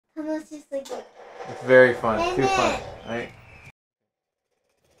It's very fun. Too fun. Right?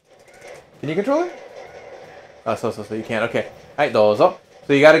 Can you control it? Oh, so you can. Okay. Alright, dozo.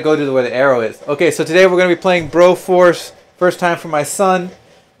 So you gotta go to where the arrow is. Okay, so today we're gonna be playing Broforce. First time for my son.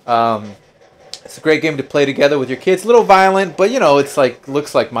 It's a great game to play together with your kids. A little violent, but you know, it's like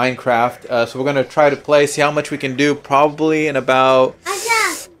looks like Minecraft. So we're gonna try to play, see how much we can do. Probably in about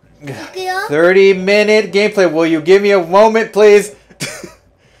 30-minute gameplay. Will you give me a moment, please?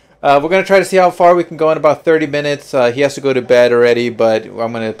 We're going to try to see how far we can go in about 30 minutes. He has to go to bed already, but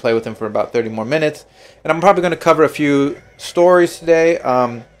I'm going to play with him for about 30 more minutes. And I'm probably going to cover a few stories today.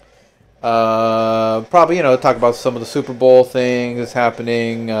 Probably, you know, talk about some of the Super Bowl things that's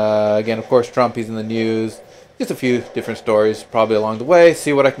happening. Again, of course, Trump, he's in the news. Just a few different stories probably along the way.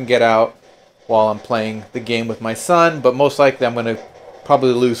 See what I can get out while I'm playing the game with my son. But most likely I'm going to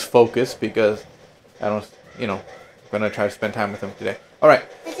probably lose focus because I don't, you know, I'm going to try to spend time with him today. All right.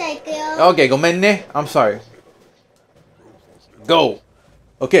 Okay, gomen ne. I'm sorry. Go.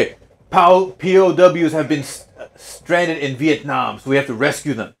 Okay. POWs have been stranded in Vietnam, so we have to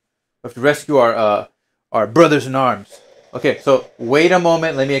rescue them. We have to rescue our brothers in arms. Okay, so wait a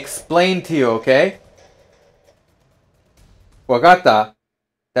moment. Let me explain to you, okay? Wagata?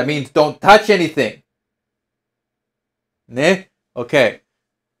 That means don't touch anything. Ne? Okay.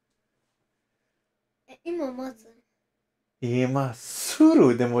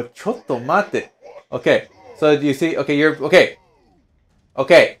 Imasuru, demo chotto mate. Okay, so do you see? Okay, you're okay.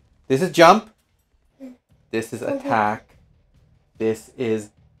 Okay, this is jump. This is attack. This is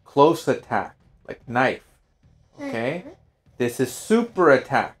close attack, like knife. Okay, this is super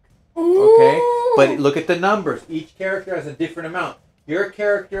attack. Okay, but look at the numbers. Each character has a different amount. Your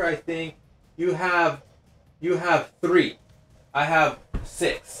character, I think, you have 3. I have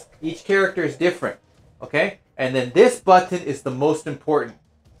 6. Each character is different. Okay. And then this button is the most important.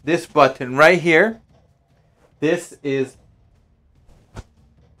 This button right here. This is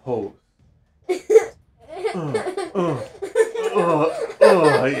pose.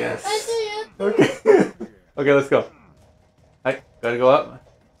 Yes. Okay. Okay, let's go. Hey, gotta go up.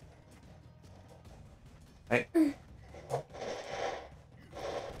 Hey.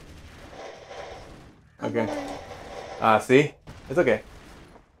 Okay. See? It's okay.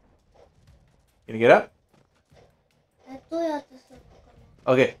 Can you get up?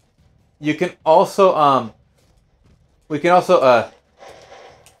 Okay, you can also we can also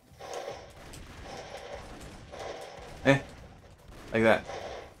like that.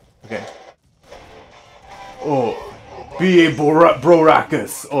 Okay. Oh, be a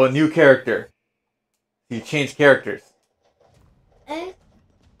Brorakus or a new character. You change characters.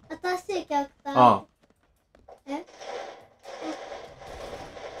 Oh.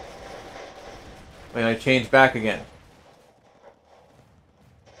 Wait, I change back again.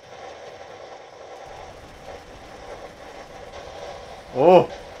 Oh.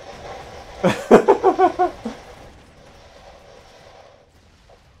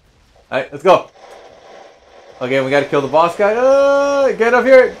 Alright, let's go. Okay, we gotta kill the boss guy. Get up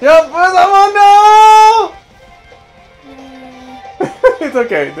here. Jump for someone. No! It's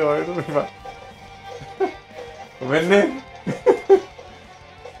okay. Don't worry. It'll be fine. Win.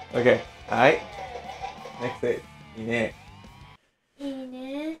 Okay. Alright. Next stage.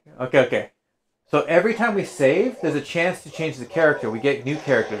 Okay. So every time we save, there's a chance to change the character. We get new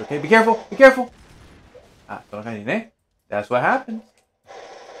characters, okay? Be careful! Be careful! That's what happens.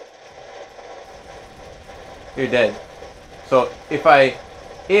 You're dead. So if I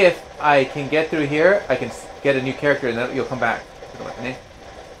can get through here, I can get a new character and then you'll come back.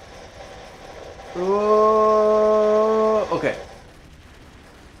 Okay.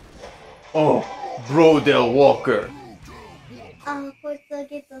 Oh, Brodell Walker.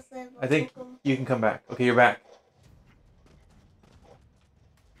 I think you can come back. Okay, you're back.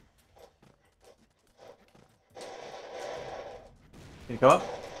 Can you come up?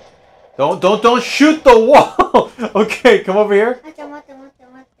 Don't shoot the wall! Okay, come over here.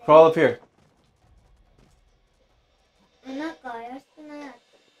 Crawl up here.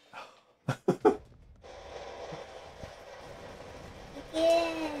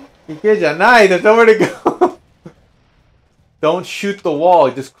 There's nowhere to go. Don't shoot the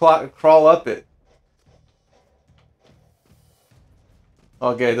wall, just crawl up it.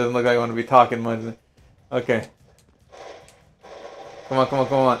 Okay, it doesn't look like I want to be talking much. Okay. Come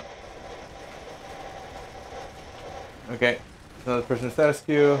on. Okay, another person to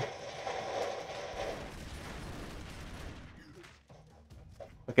rescue.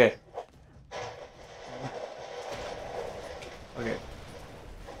 Okay. Okay.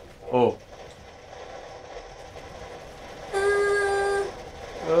 Oh.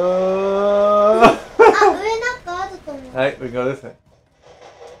 Alright, we can go this way.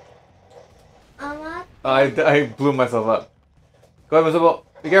 I blew myself up. Go ahead, Musabu.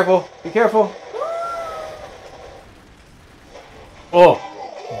 Be careful. Be careful. Oh,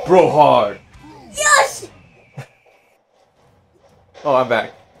 bro hard. Yes! Oh, I'm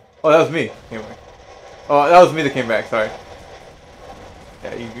back. Oh, that was me. Anyway. Oh, that was me that came back. Sorry.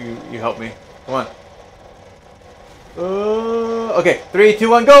 Yeah, you helped me. Come on. Okay, 3, 2,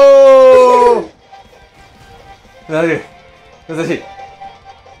 1, go! Musashi. Musashi.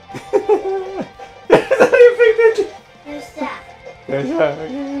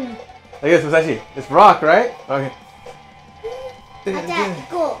 I guess Musashi. It's rock, right? Okay.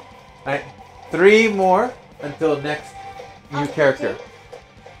 Go. Alright. 3 more until next new character.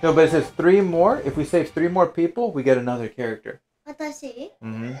 No, but it says 3 more. If we save 3 more people, we get another character. 私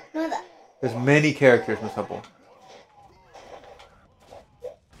Mm-hmm. まだ There's many characters, Musabu.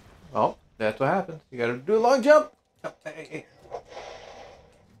 Oh, that's what happens. You gotta do a long jump. Oh, hey.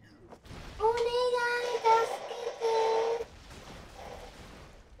 お願い助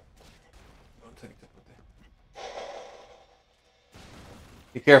けて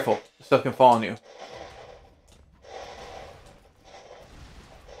Be careful. Stuff can fall on you.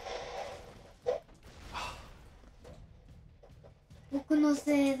 僕の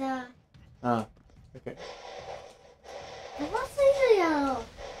せいだ Okay. やばすぎるやろ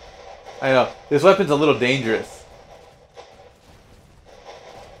I know. This weapon's a little dangerous.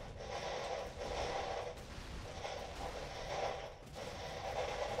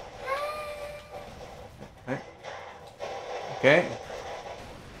 Okay.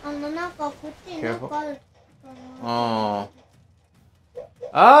 なんかこっちになんかあるかな Oh.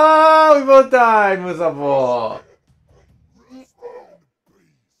 Ah, we both died, Musabu.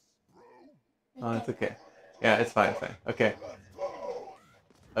 Oh, it's okay. Yeah, it's fine, Okay.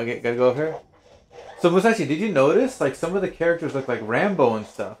 Okay, gotta go over here. So, Musashi, did you notice, like, some of the characters look like Rambo and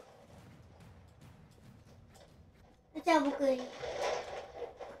stuff? じゃあ僕に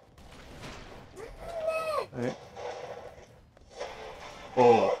Okay.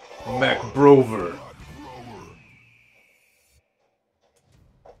 Oh, Mac Brover.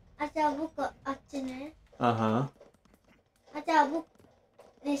 じゃあ僕あっちね Uh-huh. じゃあ僕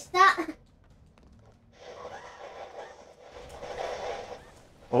でした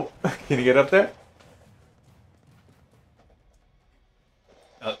Oh, can you get up there?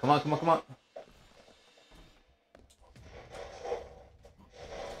 Oh, come on.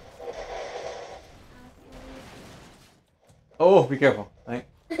 Oh, be careful. Right.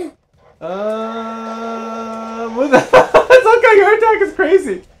 What the? It's okay, your attack is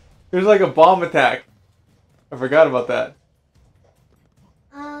crazy. There's like a bomb attack. I forgot about that.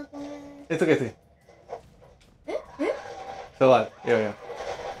 ごめん It's okay. Still alive. Yeah.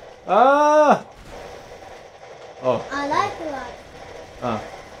 Ah! Oh. ライフは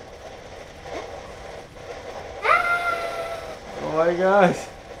Oh my gosh.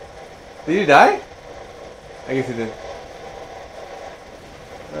 Did you die? I guess you did.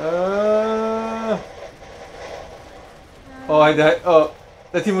 Oh, I died. Oh,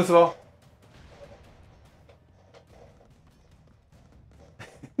 the team was well.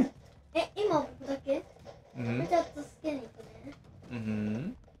 今僕だけ Mm-hmm. ちょっと助けに行くね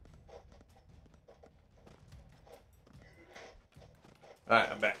Mm-hmm. Alright,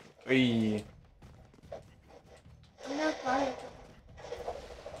 I'm back. Whee. なんかあるか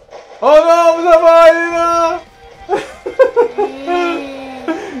Oh no! Musashi!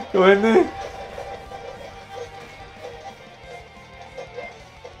 Go in there.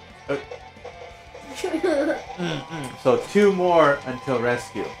 So 2 more until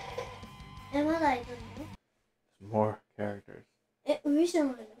rescue. まだいるの More characters. 上じゃな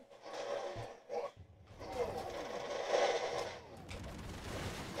いの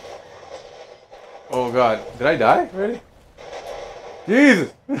Oh god. Did I die already?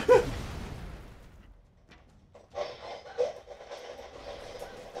 Jesus!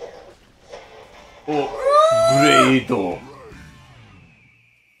 Oh, Brado.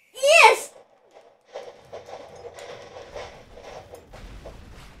 Yes!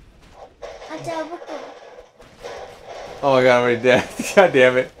 Oh my god, I'm already dead. God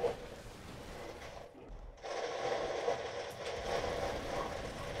damn it.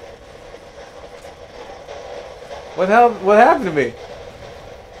 What the hell? What happened to me?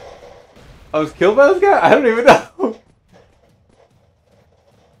 I was killed by this guy? I don't even know.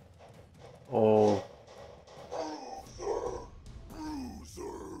 Oh.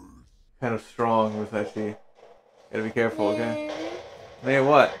 Kind of strong, Musashi. Gotta be careful, okay? Man,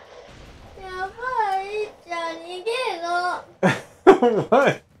 what? やばいじゃん逃げろ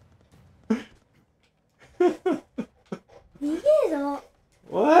What?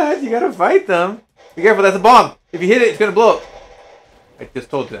 What? You gotta fight them. Be careful, that's a bomb. If you hit it, it's gonna blow up. I just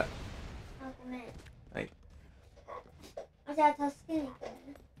told you that. あ、ごめん。はい。じゃあ助けに行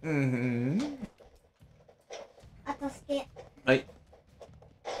くね。あ、助け。はい。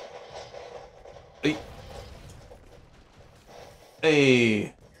はい。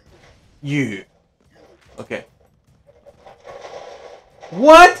Hey. You. Okay.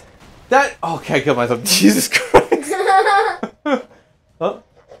 What? That. Okay, I killed myself. Jesus Christ. Huh?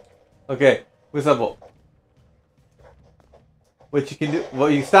 Okay. Musabo. What you can do? Well,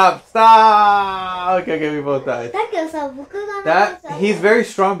 you stop. Stop. Okay, we both died. だけどさ、僕が That he's very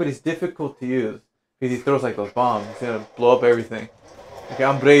strong, but he's difficult to use because he throws like those bombs. He's gonna blow up everything. Okay,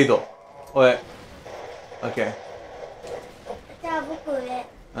 I'm Breido. Wait. Okay. じゃあ僕上。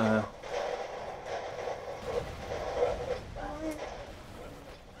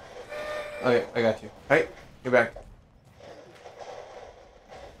Okay, I got you. Hey, you're back.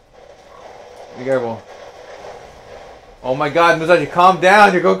 Be careful. Oh my God, Musashi, calm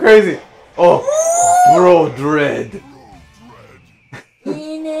down. You're going crazy. Oh, bro, dread.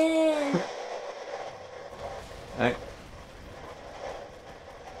 いいね。はい。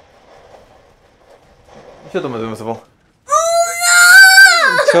ちょっと待って、ムサボ。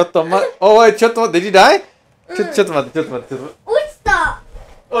ちょっと待って。おい、ちょっと待って。Did you die? ちょっと待って、ちょっと待って、ちょっと待って。落ちた。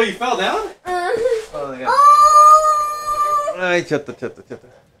Oh, you fell down? うん。Oh my God. はい、ちょっと。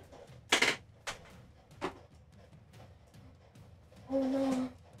おの。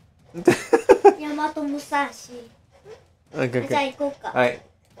大和武蔵。Okay, じゃあ okay. 行こうか。はい。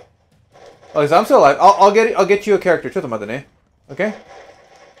Oh, so I'm still alive. I'll get you a character. ちょっと待ってね。Okay?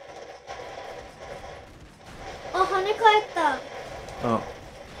 あ、跳ね返った。Oh.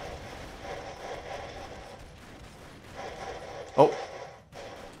 Oh.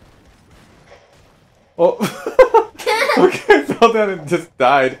 Oh. Okay, I fell down and just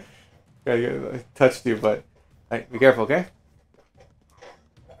died. I touched you, but hey, be careful, okay?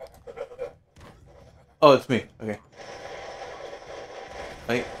 Oh, it's me. Okay.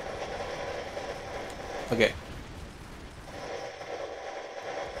 Hey. Okay.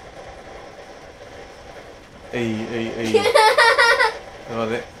 Hey.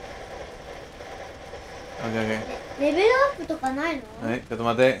 Okay. レベルアップとかないの？はい、ちょっと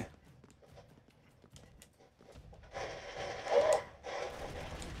待って。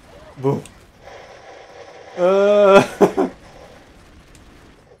Boom.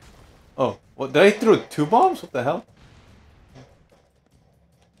 Oh, what? Did I throw 2 bombs? What the hell?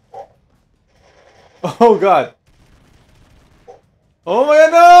 Oh God. Oh my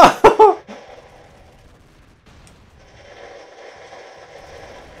God, no!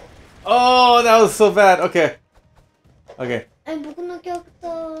 Oh, that was so bad. Okay. Okay. え、僕のキャラクタ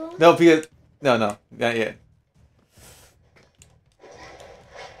ー。No, because no, not yet.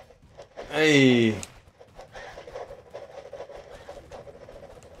 Hey.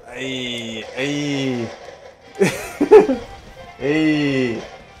 Hey. Hey. Hey.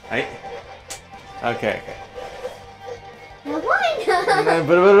 Okay. やばいな。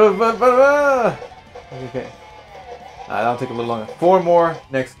Okay. That'll take a little longer. 4 more.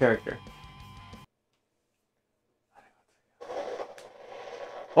 Next character.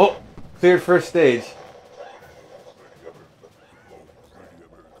 Oh, cleared first stage.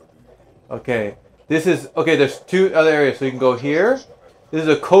 Okay. This is okay. There's 2 other areas, so you can go here. This is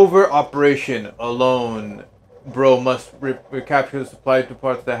a covert operation alone. Bro must recapture the supply to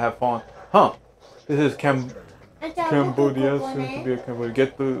parts that have fallen. Huh. This is Cambodia. Soon to be a Cambodia.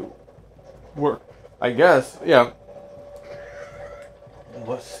 Get the work. I guess. Yeah.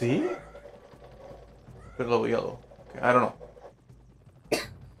 What? See? Put a little yellow. Okay, I don't know.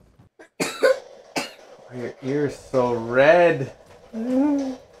 Your ear's so red.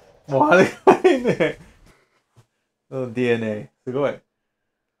 もうあれがいいね。DNA。すごい。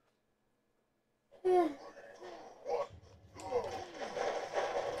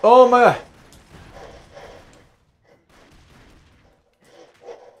Oh my God.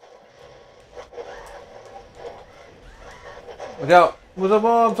 Look out. What's up,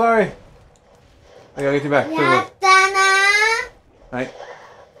 I'm sorry. I gotta get you back. やったなー。はい。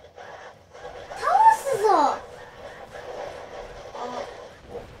倒すぞ。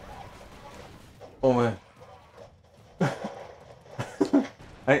Oh man.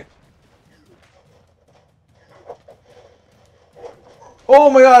 はい。Oh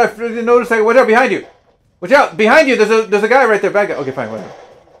my God! I didn't notice that. Watch out behind you. Watch out behind you. There's a guy right there. Bad guy. Okay, fine. Whatever.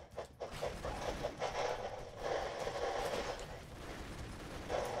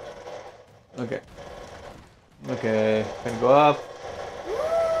 Okay. Gonna go up.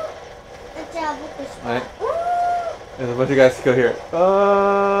 じゃあ僕下。はい。There's a bunch of guys to kill here.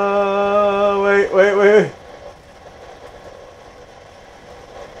 Wait.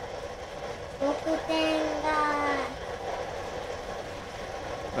 得点が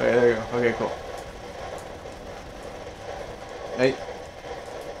Okay, there you go. Okay, cool. Hey.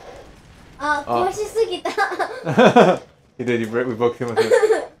 あ、壊しすぎた You did. We broke too much.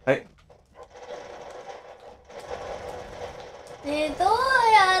 Hey. どう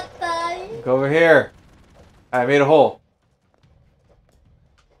やったい Go over here. I made a hole.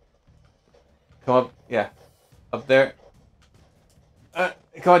 Come up. Yeah. Up there.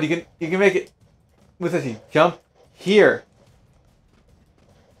 Come on, you can make it. Musashi, jump here.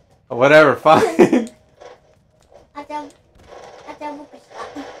 Or whatever, fine. あちゃ僕した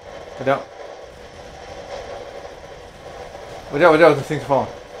Watch out. Watch out, this thing's falling.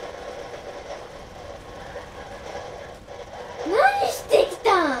 何してき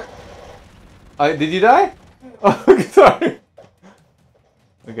たん Did you die? Oh, okay, sorry.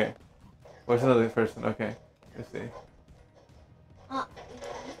 Okay. Where's another person? Okay. Let's see. あ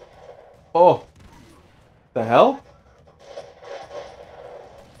Oh. The hell?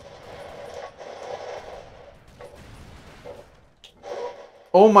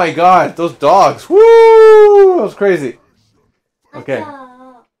 Oh my god, those dogs. Woo! That was crazy. あ Okay.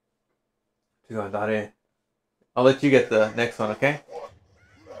 じゃあ I'll let you get the next one, okay?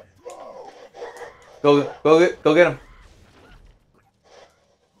 Go get him.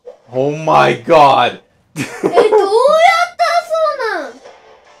 Oh my god. どうやったらそうなん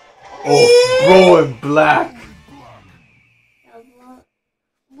Oh, bro in black. やば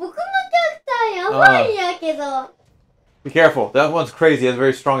僕のキャラクターやばいんやけど Be careful. That one's crazy. It has a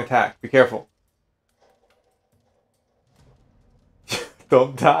very strong attack. Be careful.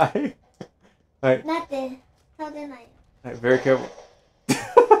 Don't die. Alright. だって倒れないよ Alright, very careful.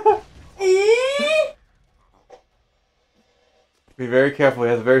 Be very careful. He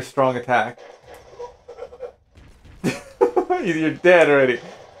has a very strong attack. You're dead already.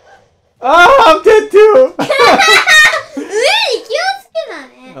 Oh, I'm dead too. 上に気をつけな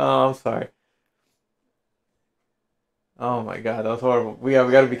ね Oh, I'm sorry. Oh my god, that was horrible. We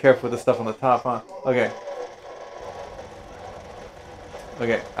gotta be careful with the stuff on the top, huh? Okay.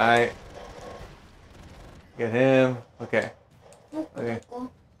 Okay, I get him. Okay. もうこ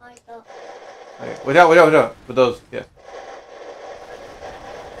こ開いた Okay. Watch out. With those, yeah.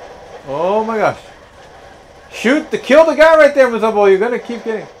 Oh my gosh. Kill the guy right there, Musabo. You're gonna keep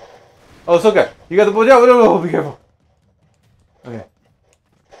getting. Oh, it's okay. You got the watch out. Be careful. Okay.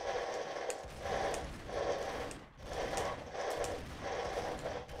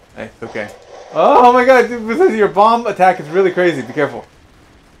 Nice, okay. Oh my god, dude, your bomb attack is really crazy. Be careful.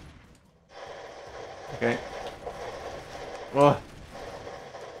 Okay. Oh.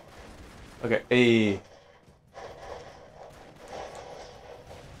 Okay, hey.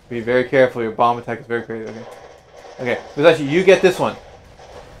 Be very careful, your bomb attack is very crazy. Okay. Okay, Musashi, you get this one.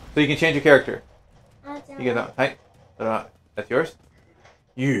 So you can change your character. あじゃ You get that one. Hi. That's yours?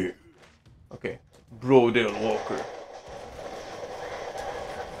 Yeah. Okay. Brodale Walker.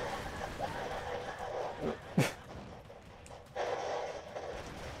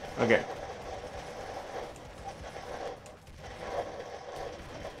 Okay.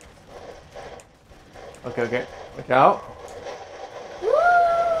 Okay. Watch out.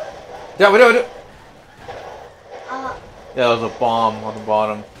 Yeah, what do? あ Yeah, that was a bomb on the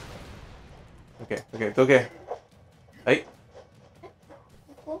bottom. Okay, it's okay. Hey.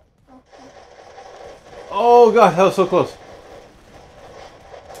 ここ Oh god, that was so close.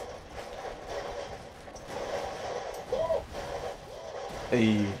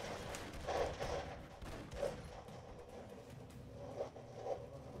 Hey.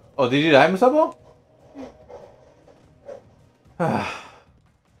 Oh, did you die, Musabo?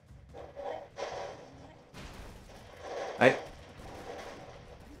 Hey.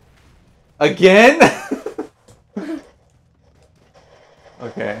 Again?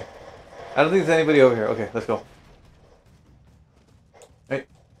 Okay. I don't think there's anybody over here. Okay, let's go. Hey.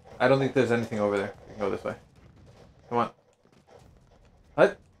 I don't think there's anything over there. We can go this way. Come on.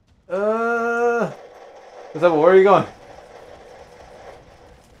 What? What's up? Where are you going?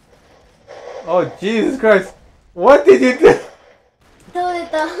 Oh, Jesus Christ. What did you do? 倒れ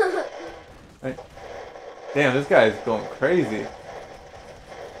た Hey. Damn, this guy is going crazy. や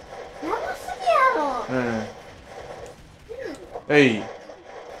ばすぎやろ Hey.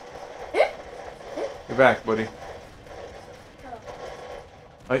 You're back, buddy.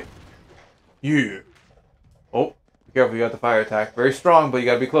 Hey. Yeah. Oh, be careful, you got the fire attack. Very strong, but you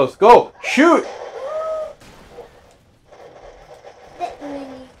gotta be close. Go! Shoot! で上に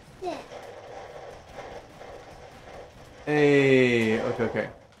行って Hey, okay, okay.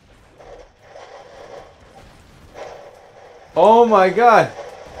 Oh my god!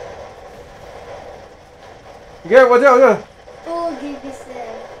 Get watch out, watch out! Oh, give me say.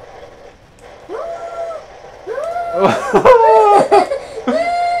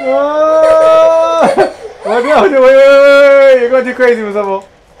 Watch out, wait, wait, wait, you're going too crazy, Musabo.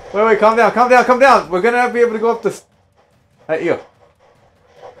 Wait, wait, calm down, calm down, calm down. We're gonna be able to go up this. Hey, yo.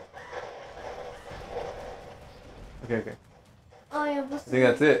 Okay, okay. Oh, yeah, I think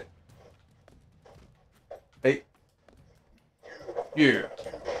that's it. Hey. Yeah.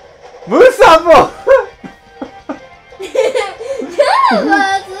 Musabo!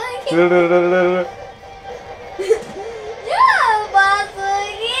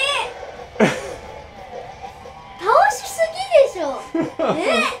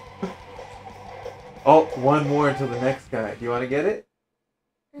 Oh, one more until the next guy. Do you want to get it?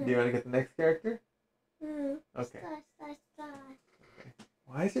 Do you want to get the next character? Okay.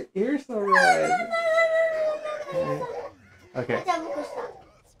 Why is your ear so red? Okay.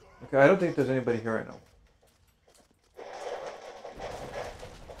 Okay, I don't think there's anybody here right now.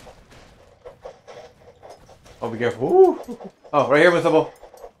 Oh, be careful. Ooh. Oh, right here, Musabo.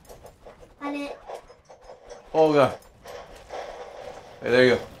 Oh, God. Hey, there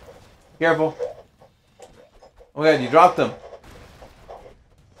you go. Careful. Oh, God, you dropped them.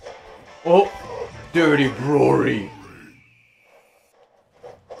 Oh, dirty Brory.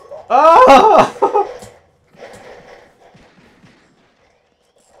 Oh!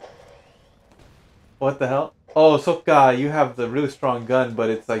 What the hell? Oh, Sokka, you have the really strong gun, but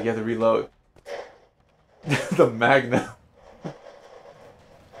it's like you have to reload. The Magnum.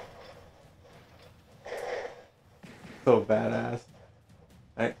 So badass.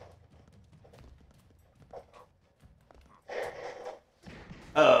 Right?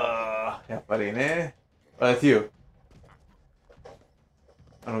 Yeah, buddy, ne? Oh, that's you.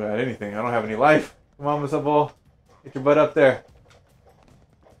 I don't got anything. I don't have any life. Come on, Musabo. Get your butt up there.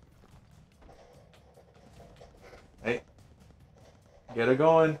 Hey. Get her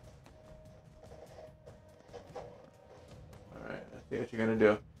going. Alright, let's see what you're gonna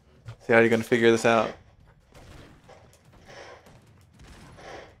do. See how you're gonna figure this out.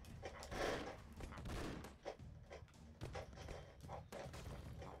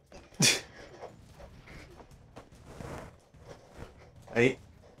 Hey.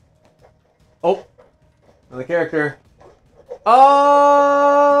 Oh! Another character.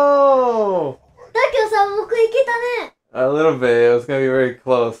 Oh! A little bit. It was gonna be very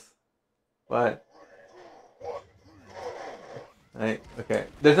close. But. Hey, okay.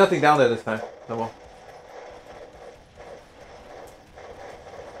 There's nothing down there this time. No more.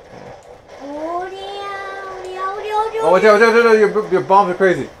 Oh, watch out, watch out, watch out. Your bombs are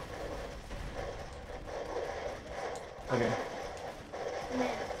crazy. Okay.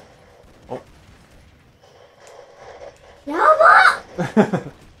 Oh.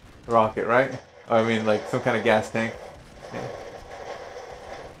 Rocket, right? Oh, I mean, like some kind of gas tank. Yeah.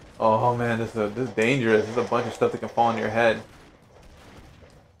 Oh man, this is dangerous. There's a bunch of stuff that can fall on your head.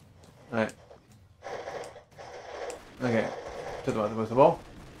 Alright. Okay. Just about to push the ball.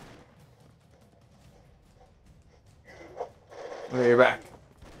 Okay, you're back.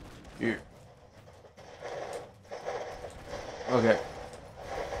 Here. Okay.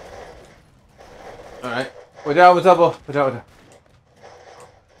 Alright. Watch out, what's up? Watch out, watch out.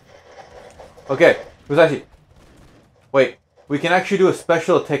 Okay, Musashi. Wait, we can actually do a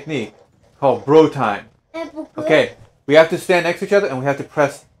special technique called bro time. Okay, we have to stand next to each other and we have to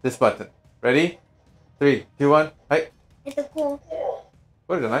press this button. Ready? 3, 2, 1. Hi.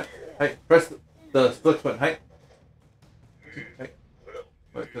 What is it, right? Hi. Press the split button. Hi. Hi.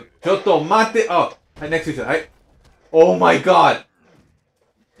 Chotto mate. Oh, hi, next to each other. Hi. Oh my god.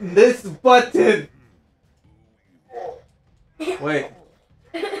 This button. Wait.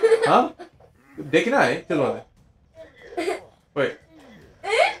 Huh? できない？ちょっと待って。Wait.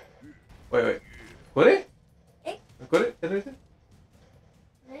 Wait, wait. これ？これ？やってみて。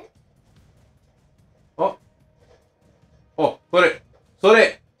あ。お、これ。そ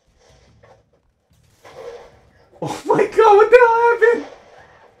れ。Oh my god, what the hell happened?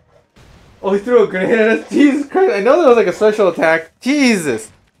 Oh, he threw a grenade at us. Jesus Christ. I know that was like a special attack.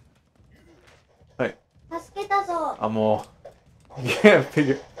 Jesus. Hey. I'm all. You can't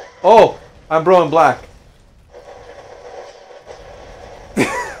figure. Oh, I'm bro in black.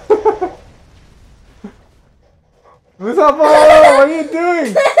 Musabo, what are you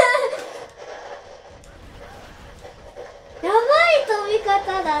doing?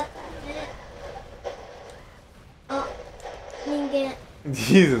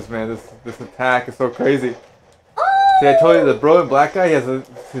 Jesus, man, this attack is so crazy. See, I told you the bro in black guy,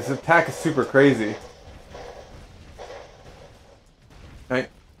 his attack is super crazy. Right?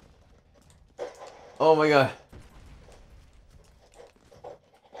 Oh my god.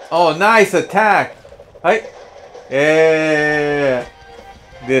 Oh, nice attack! Right? Yeah!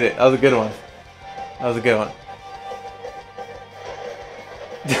 Did it. That was a good one. That was a good one.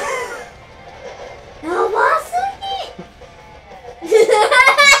 やばすぎ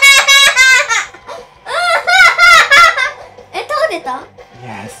え、倒れた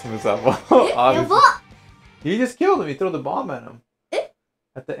Yes, Musabo. や Obviously. ば You just killed him. You threw the bomb at him. え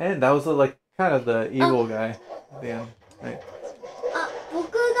At the end, that was like kind of the evil guy. At the end. Right? あ、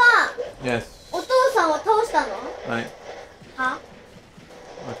僕が Yes. お父さんを倒したの Right. は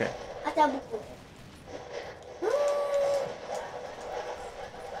Okay. あ、じゃあ僕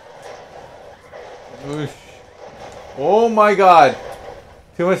Oosh. Oh my god.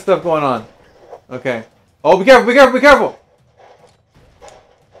 Too much stuff going on. Okay. Oh, be careful, be careful, be careful!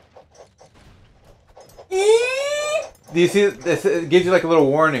 Do you see this? It gives you like a little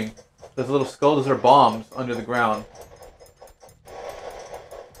warning. There's a little skull. Those are bombs under the ground.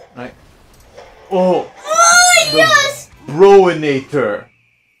 Right? Oh! yes! Broinator!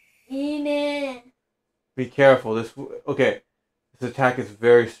 いいね Be careful. This okay. This attack is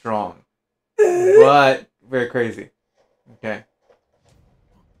very strong, but very crazy. Okay.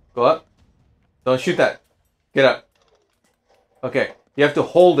 Go up. Don't shoot that. Get up. Okay. You have to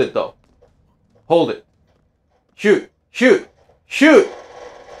hold it though. Hold it. Shoot! Shoot! Shoot!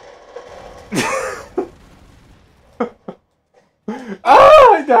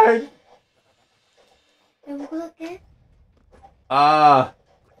 Ah! I died! え、僕だけ Ah!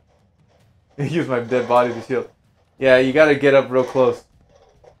 Use my dead body to shield. Yeah, you gotta get up real close.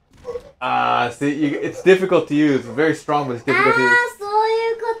 Ah, see, it's difficult to use. Very strong, but it's あ difficult to use. あ、そう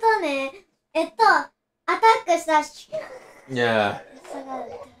いうことねアタックしたらシュッ Yeah. 下が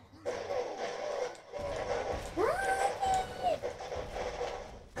る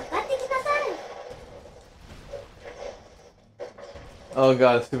かかってきなさい Oh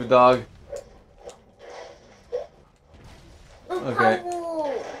god, stupid dog. Okay.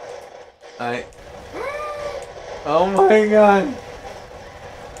 I. Oh my god.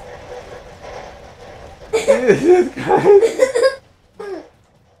 Jesus Christ.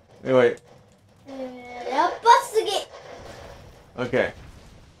 Wait. やっぱすぎ Okay.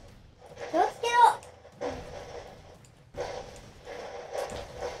 気をつけろ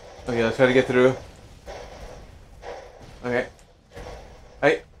Okay, let's try to get through. Okay.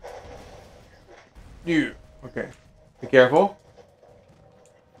 Hey. You. Okay. Be careful.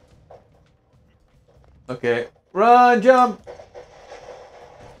 Okay. Run, jump.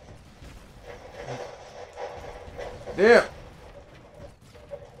 Yeah.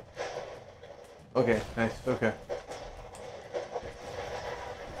 Okay, nice. Okay.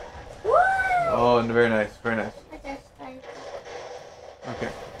 Oh, very nice. Very nice. 私下行く Okay.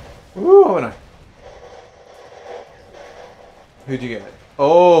 Woo, how nice. Who'd you get?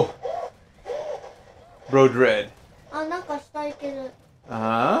 Oh! Bro Dread. あ、なんか下行ける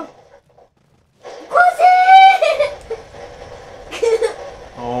Uh huh. こせ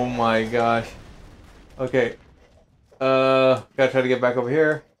Oh my gosh. Okay. Gotta try to get back over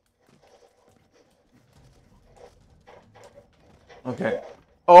here. Okay.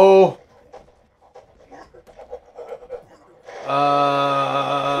 Oh!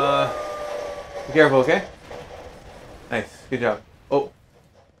 Be careful, okay? Nice. Good job. Oh!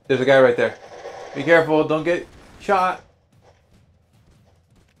 There's a guy right there. Be careful, don't get shot.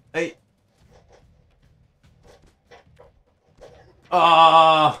 Hey.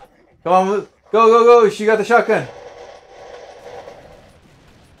 Ah! Come on, go, go, go! She got the shotgun.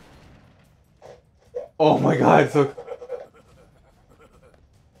 Oh my god! So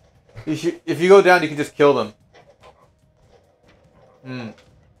if you go down, you can just kill them. Hmm.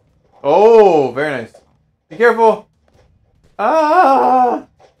 Oh, very nice. Be careful. Ah!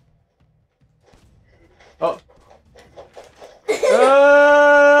 Oh.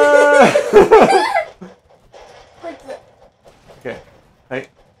 Ah! こいつ Okay. Hey.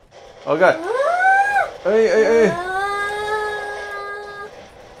 Oh god. あ Hey, hey, ー hey. あ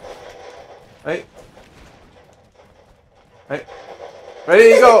Hey. Hey.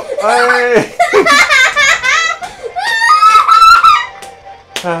 Ready to go. Hey.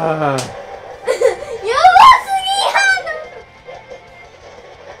 Ah. ーやばす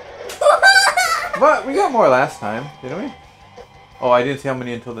ぎ But we got more last time, didn't we? Oh, I didn't see how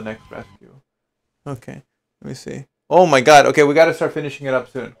many until the next rescue. Okay, let me see. Oh my god, okay, we gotta start finishing it up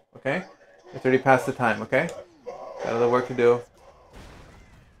soon, okay? It's already past the time, okay? Got a little work to do.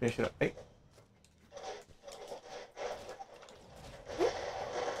 Finish it up. Hey.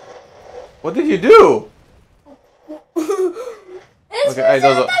 What did you do? スペシャルアタ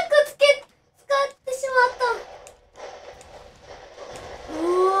ック使ってしまった。う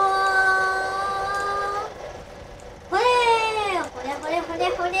わー。ほ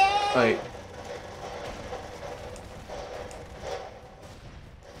れ。はい。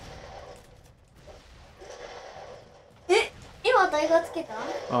今誰がつけた？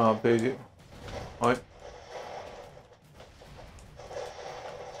あ、ページ。はい。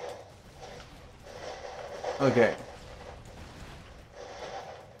OK。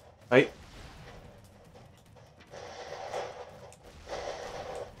はい。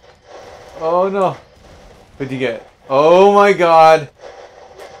Oh no. What'd you get? Oh my god.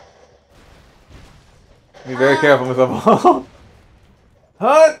 Be very careful with the ball.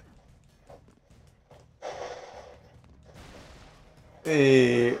 Hut!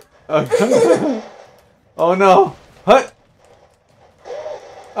 Hey. Oh no. Hut!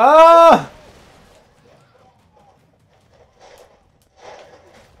 Ah!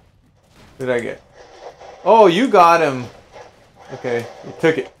 What did I get? Oh, you got him. Okay, you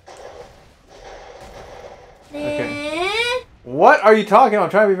took it. Okay. What are you talking about? I'm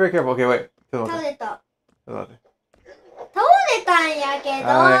trying to be very careful. Okay, wait. 倒れた。倒れたんやけど。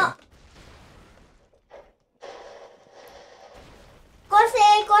はい。こ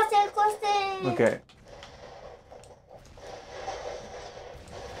せ。Okay.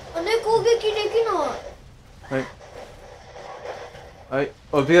 あれ攻撃できない。はい。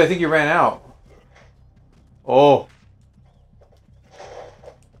Oh, because I think you ran out. Oh.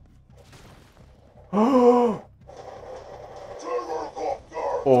 Oh.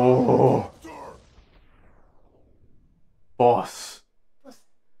 Boss.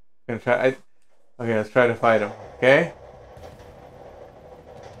 Gonna try. Okay, let's try to fight him. Okay.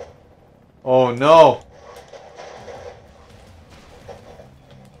 Oh no.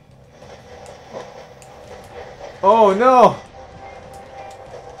 Oh no.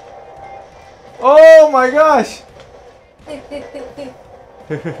 Oh my gosh.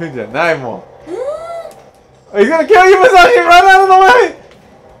 じゃないもん。He's gonna kill you, Masashi! Run out of the way!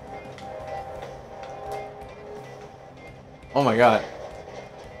 Oh my god.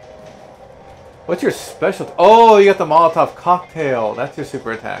 What's your special? Oh, you got the Molotov cocktail. That's your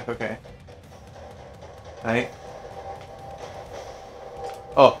super attack. Okay. Right.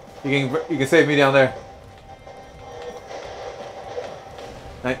 Oh, you can save me down there.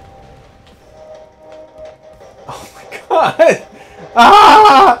 Right. Oh my god.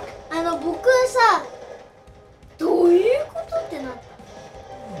 Ah! 僕さ、どういうことってなっ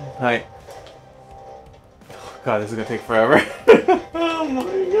た。はい。God, this is gonna take forever. Oh my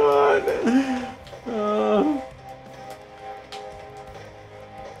god.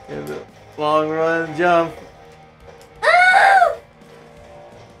 Long run, jump.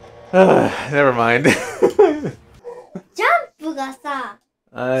 Never mind. ジャンプがさ、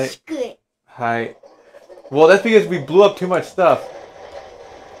低い。はい。Well, that's because we blew up too much stuff.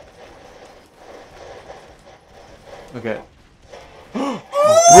 Okay.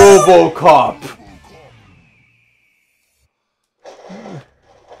 Robocop!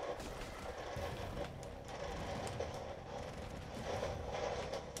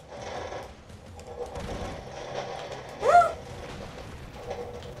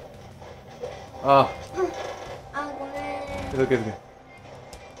 Oh. あ、ごめん。It's okay, it's okay.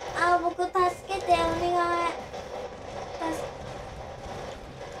 あ、僕助けて、お願い。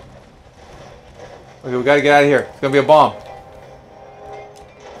Okay, we gotta get out of here. It's gonna be a bomb.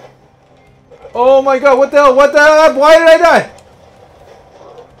 Oh my god, what the hell? What the hell? Why did I die?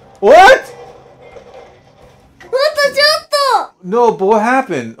 What? No, but what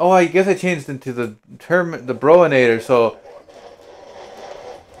happened? Oh, I guess I changed into the Broinator, so...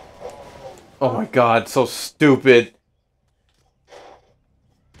 Oh my god, so stupid.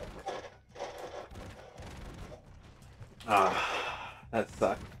 Ah, that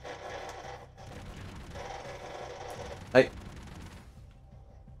sucked. Hey.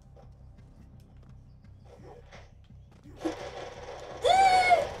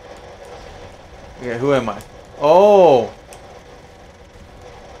 Okay, who am I? Oh!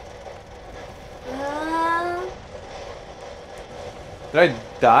 Did I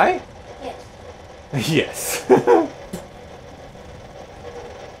die? Yes. Yes.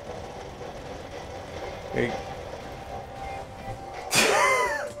 Okay.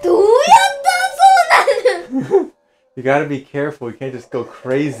 どうやったそうなの You gotta be careful. You can't just go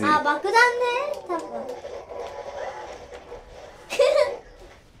crazy. あ、爆弾ね、多分。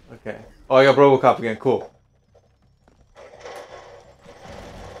Okay. Oh, I got Robocop again. Cool.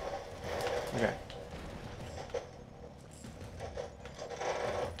 Okay.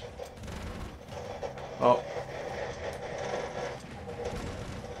 Oh.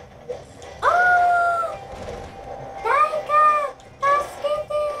 Oh! 誰か助け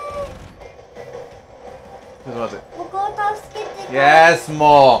て。ちょっと待って。僕を助けて。Yes,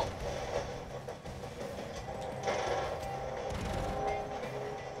 もう。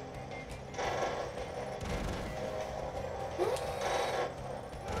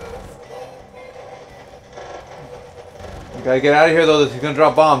You gotta get out of here though, he's gonna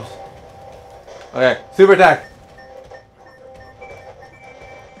drop bombs. Okay, super attack.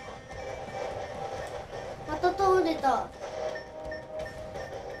 また倒れた。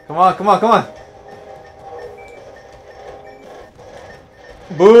 Come on, come on, come on.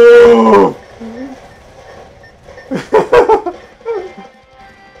 Boo!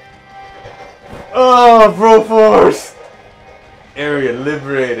 Oh, Broforce! Area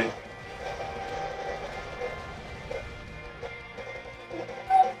liberated.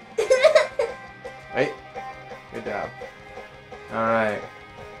 Right? Good job. Alright.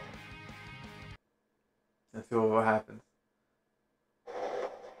 Let's see what happens.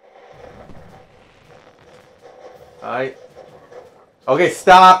 Alright. Okay,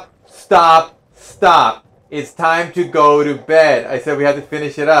 stop! Stop! Stop! It's time to go to bed. I said we have to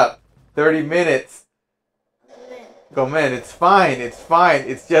finish it up. 30 minutes. Go, man, it's fine. It's fine.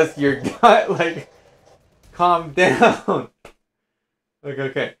 It's just your gut, like, calm down. Okay,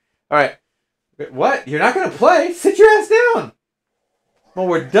 okay. Alright. What? You're not gonna play? Sit your ass down! Well,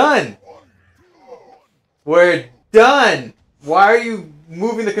 we're done. We're done! Why are you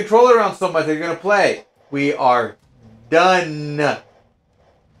moving the controller around so much that you're gonna play? We are done.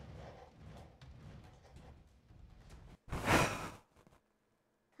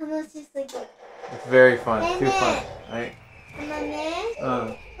 It's very fun. Too fun. Right?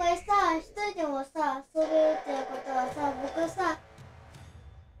 これさ、一人でもさ、遊べるっていうことはさ、僕さ、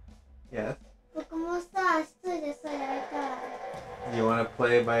 Yes. 僕もさ、一人でさ、やりたい。 You want to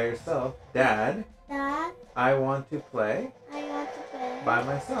play by yourself? Dad, Dad, I want to play I want to play by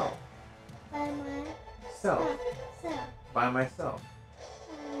myself. by Self. myself. By myself.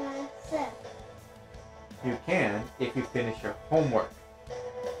 By myself. You can if you finish your homework.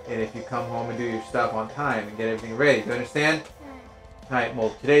 And if you come home and do your stuff on time and get everything ready. Do you understand? Alright,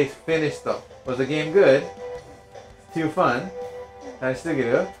 well, today's finished though. Was the game good? It's too fun. And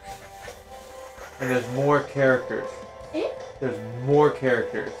there's more characters. Eh? There's more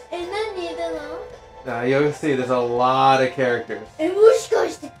characters. え、何いるの？ You'll see, there's a lot of characters. え、もしか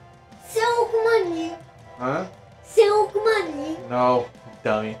して、1000億万人？ Huh? 1000億万人？ No,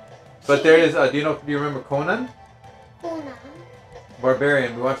 dummy. But there is, do you remember Conan? コーナー？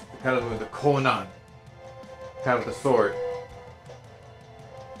 Barbarian, we watched kind of the Conan. Kind of with the sword.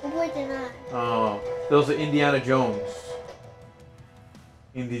 覚えてない。 Oh, those are Indiana Jones.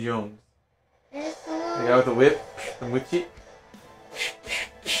 Indy Jones. え、そ The の guy with the whip, the Muchi.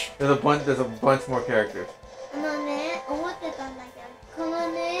 There's a bunch more characters. あのね、思ってたんだけど、この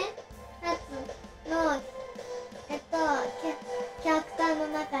ね、やつの、キャラクターの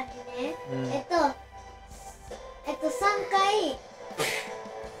中にね、3回、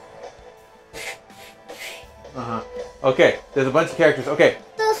 Okay, there's a bunch of characters. Okay,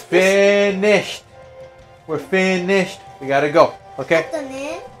 finished. We're finished. We gotta go. あ Okay. と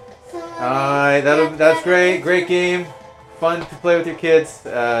ね、そのね、 Alright, that's great. Great game. Fun to play with your kids.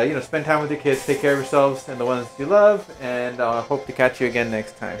 Spend time with your kids. Take care of yourselves and the ones you love. And I hope to catch you again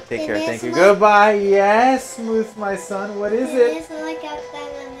next time. Take care. Thank you. Goodbye. Yes, Smooth, my son. What is でね、 it? そのキャラクター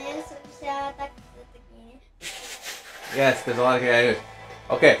がね、スペシャルアタックするときにね、 Yes, there's a lot of characters.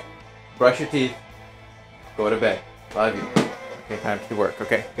 Okay, brush your teeth. Go to bed. Love you. Okay, time to work.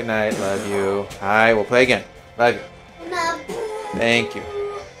 Okay, good night. Love you. Hi, we'll play again. Love you. Thank you.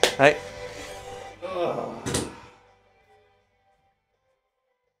 Hi.